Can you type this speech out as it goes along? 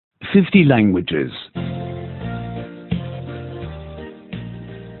50 languages.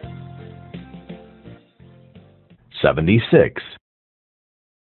 76.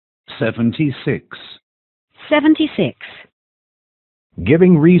 76. 76.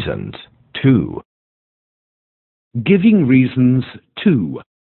 Giving reasons. 2. Giving reasons. 2.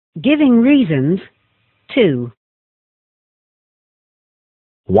 Giving reasons. 2.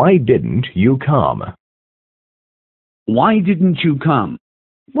 Why didn't you come? Why didn't you come?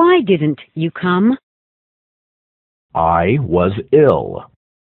 Why didn't you come? I was ill.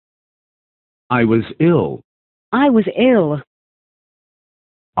 I was ill. I was ill.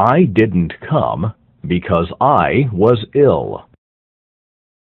 I didn't come because I was ill.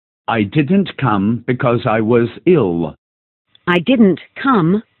 I didn't come because I was ill. I didn't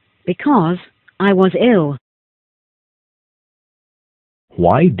come because I was ill.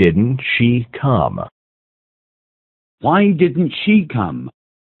 Why didn't she come? Why didn't she come?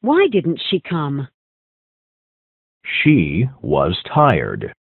 Why didn't she come? She was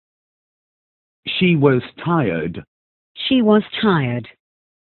tired. She was tired. She was tired.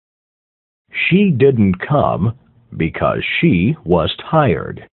 She didn't come because she was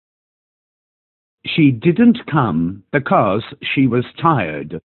tired. She didn't come because she was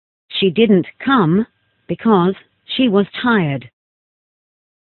tired. She didn't come because she was tired.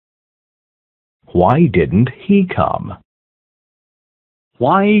 Why didn't he come?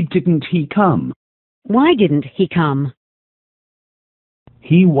 Why didn't he come? Why didn't he come?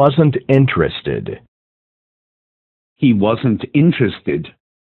 He wasn't interested. He wasn't interested.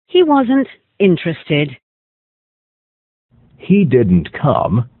 He wasn't interested. He didn't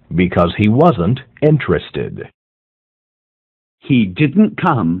come because he wasn't interested. He didn't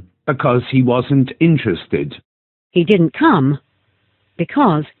come because he wasn't interested. He didn't come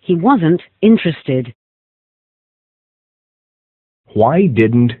because he wasn't interested. Why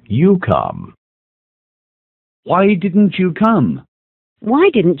didn't you come? Why didn't you come? Why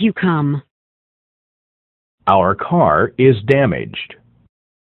didn't you come? Our car is damaged.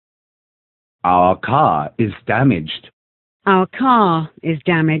 Our car is damaged. Our car is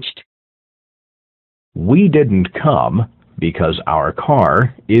damaged. We didn't come because our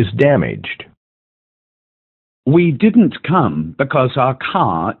car is damaged. We didn't come because our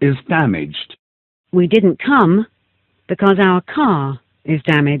car is damaged. We didn't come because our car is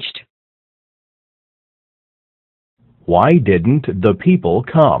damaged. Why didn't the people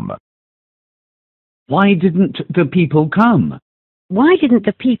come? Why didn't the people come? Why didn't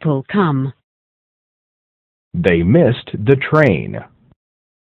the people come? They missed the train.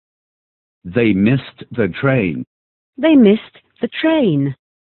 They missed the train. They missed the train.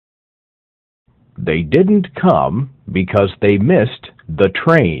 They didn't come because they missed the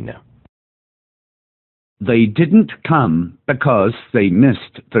train. They didn't come because they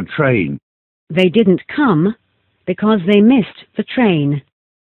missed the train. They didn't come because they missed the train.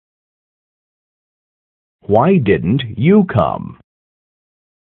 Why didn't you come?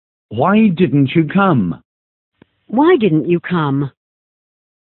 Why didn't you come? Why didn't you come?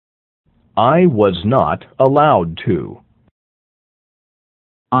 I was not allowed to.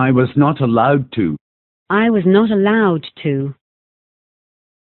 I was not allowed to. I was not allowed to.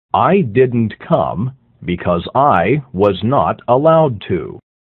 I didn't come because I was not allowed to.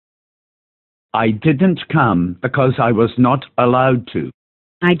 I didn't come because I was not allowed to.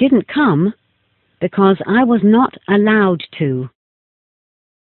 I didn't come because I was not allowed to.